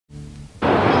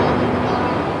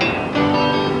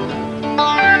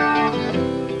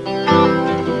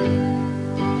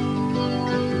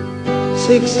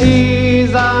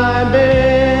60s I've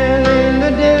been in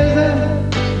the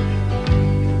desert,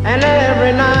 and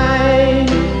every night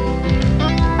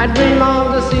I dream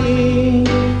of the sea.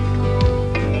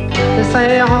 They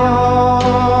say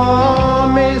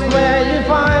home is where you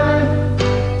find it.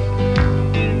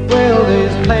 Will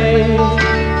this place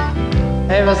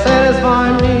ever satisfy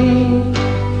me?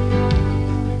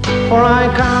 For I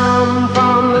come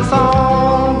from the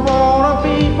salt water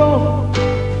people.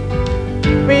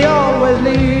 We always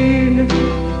lived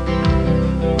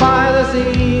by the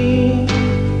sea.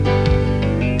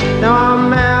 Now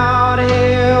I'm out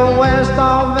here west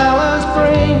of Valley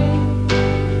Spring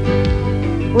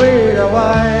with a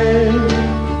wife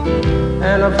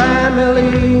and a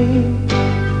family,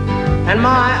 and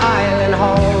my island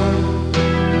home,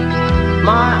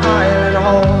 my island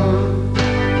home,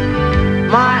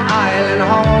 my island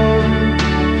home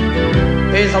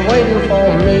is waiting for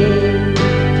me.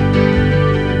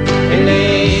 In the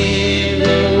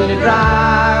evening the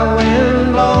dry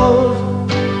wind blows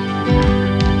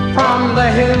from the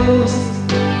hills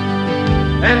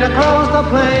and across the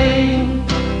plain.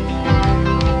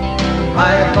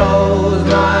 I close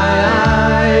my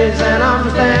eyes and I'm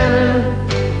standing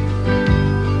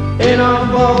in a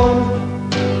boat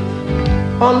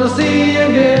on the sea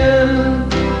again,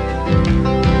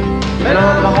 and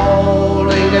I'm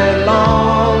holding that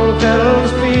long kettle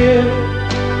spear,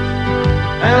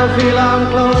 and I feel I'm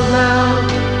close now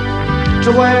to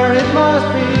where it must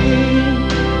be.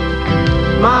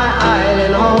 My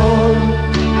island home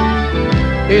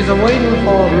is waiting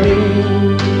for me.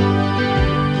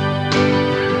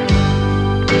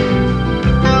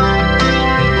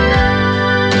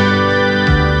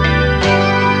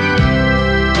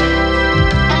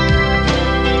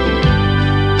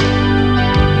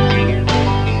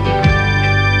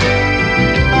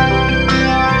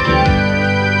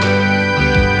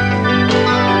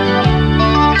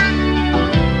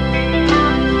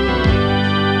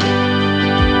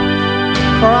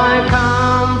 For I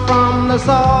come from the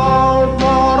salt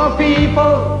water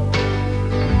people.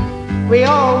 We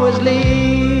always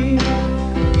live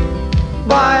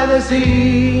by the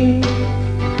sea.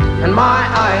 And my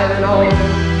island home,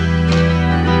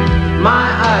 my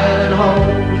island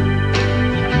home,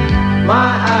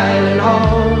 my island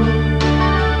home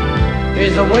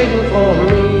is waiting for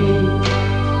me.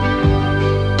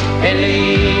 In the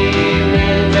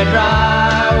evening the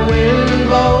dry wind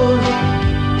blows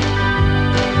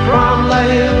from the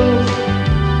hills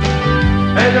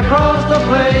and across the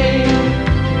plain.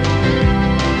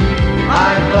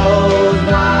 I close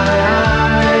my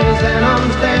eyes and I'm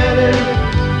standing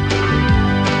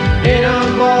in a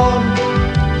boat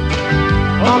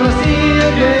on the sea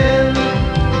again,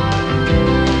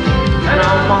 and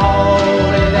I'm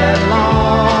holding that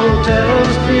long tail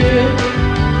spear,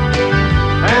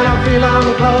 and I feel I'm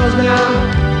close now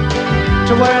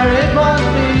to where it must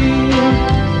be.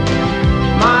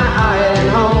 My island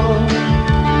home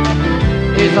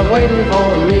is waiting for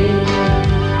me.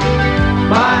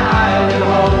 My island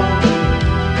home,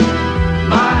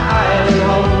 my island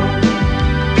home,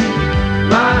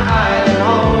 my island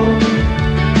home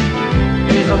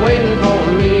is waiting for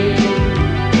me.